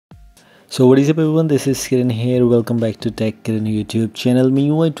So what is up everyone, this is Kiran here. Welcome back to Tech Kiran YouTube channel.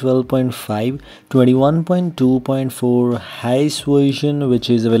 MIUI 12.5 21.2.4 highest version, which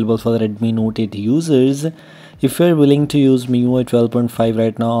is available for the Redmi Note 8 users. If you're willing to use MIUI 12.5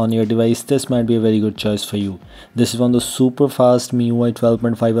 right now on your device, this might be a very good choice for you. This is one of the super fast MIUI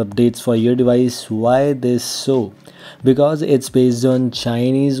 12.5 updates for your device. Why this so? Because it's based on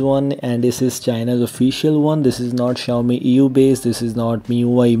Chinese one, and this is China's official one. This is not Xiaomi EU based, this is not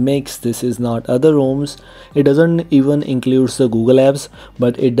MIUI mix, this is not other ROMs. It doesn't even includes the Google apps,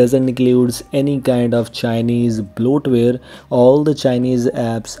 but it doesn't includes any kind of Chinese bloatware. All the Chinese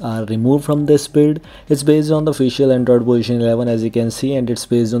apps are removed from this build. It's based on the official Android version 11, as you can see, and it's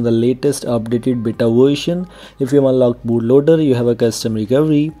based on the latest updated beta version. If you have unlocked bootloader, you have a custom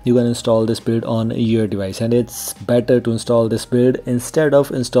recovery, you can install this build on your device, and it's better to install this build instead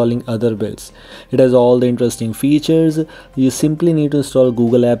of installing other builds. It has all the interesting features. You simply need to install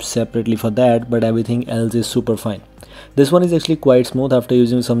Google apps separately for that, but everything else is super fine. This one is actually quite smooth after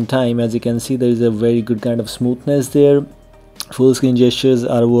using some time. As you can see, there is a very good kind of smoothness there. Full screen gestures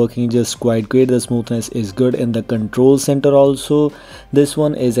are working just quite great. The smoothness is good in the control center also. This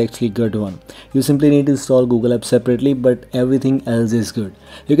one is actually good one. You simply need to install Google apps separately, but everything else is good.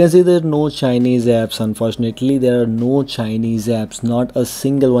 You can see there are no Chinese apps. Unfortunately, there are no Chinese apps, not a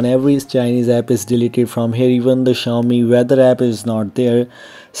single one. Every Chinese app is deleted from here. Even the Xiaomi weather app is not there.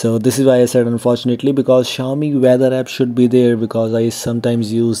 So this is why I said unfortunately, because Xiaomi weather app should be there, because I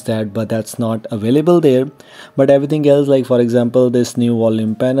sometimes use that, but that's not available there. But everything else, like for example this new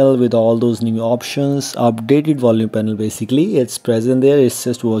volume panel with all those new options, updated volume panel, basically it's present there. It's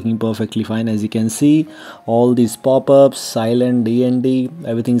just working perfectly fine. As you can see, all these pop-ups, silent, D&D,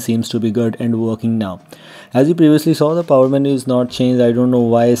 everything seems to be good and working now. As you previously saw, the power menu is not changed. I don't know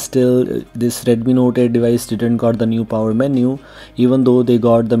why still this Redmi Note 8 device didn't got the new power menu, even though they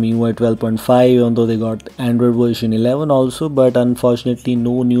got the MIUI 12.5, even though they got Android version 11 also, but unfortunately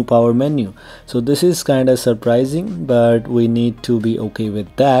no new power menu. So this is kind of surprising, but we need to be okay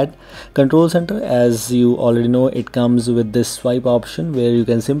with that. Control center, as you already know, it comes with this swipe option where you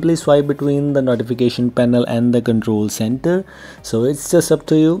can simply swipe between the notification panel and the control center. So it's just up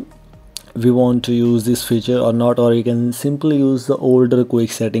to you if you want to use this feature or not, or you can simply use the older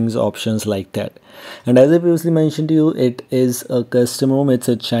quick settings options like that. And as I previously mentioned to you, it is a custom ROM, it's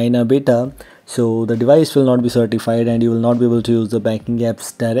a China beta, so the device will not be certified and you will not be able to use the banking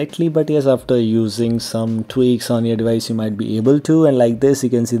apps directly, but yes, after using some tweaks on your device you might be able to. And like this, you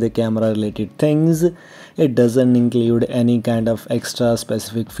can see the camera related things. It doesn't include any kind of extra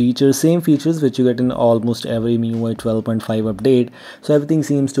specific features, same features which you get in almost every MIUI 12.5 update. So everything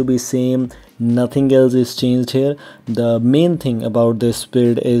seems to be same, nothing else is changed here. The main thing about this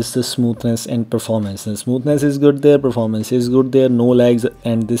build is the smoothness and performance. The smoothness is good there, performance is good there, no lags,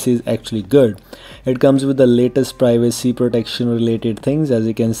 and this is actually good. It comes with the latest privacy protection related things. As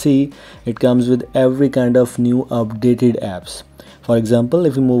you can see, it comes with every kind of new updated apps. For example,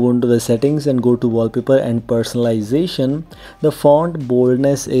 if you move on to the settings and go to wallpaper and personalization, the font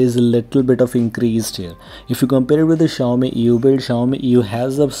boldness is a little bit of increased here. If you compare it with the Xiaomi EU build, Xiaomi EU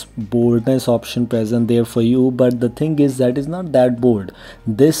has a boldness option present there for you, but the thing is that is not that bold.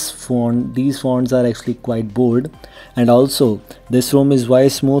 This font, these fonts are actually quite bold. And also this ROM is why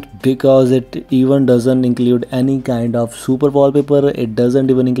smooth, because it even doesn't include any kind of super wallpaper. It doesn't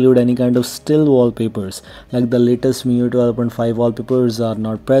even include any kind of still wallpapers, like the latest MIUI 12.5 wallpapers are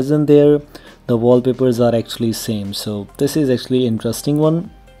not present there. The wallpapers are actually same. So this is actually interesting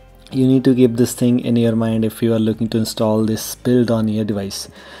one. You need to keep this thing in your mind if you are looking to install this build on your device.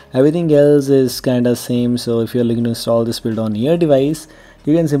 Everything else is kind of same, so if you're looking to install this build on your device,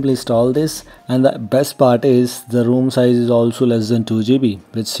 you can simply install this. And the best part is the ROM size is also less than 2 GB,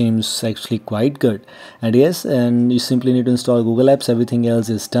 which seems actually quite good. And yes, and you simply need to install Google apps. Everything else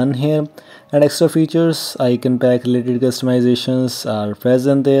is done here. And extra features, icon pack related customizations are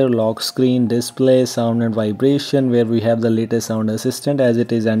present there. Lock screen, display, sound and vibration, where we have the latest sound assistant as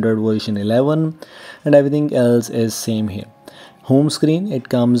it is Android version 11, and everything else is same here. Home screen, it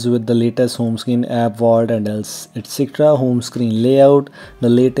comes with the latest home screen app vault and else etc. Home screen layout, the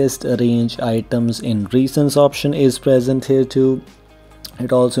latest arrange items in recents option is present here too.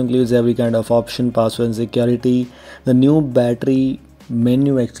 It also includes every kind of option, password and security. The new battery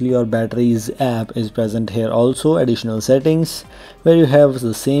menu, actually, or batteries app is present here. Also additional settings where you have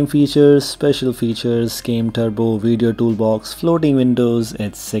the same features, special features, game turbo, video toolbox, floating windows,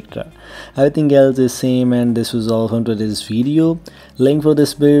 etc. Everything else is same. And this was all from today's video. Link for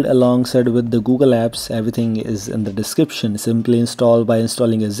this build alongside with the Google apps, everything is in the description. Simply install by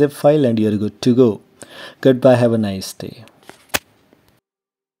installing a zip file and you're good to go. Goodbye, have a nice day.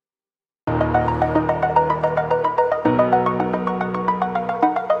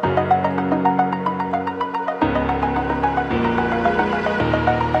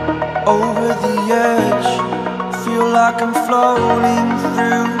 over the edge. Feel like I'm floating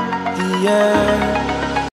through the air.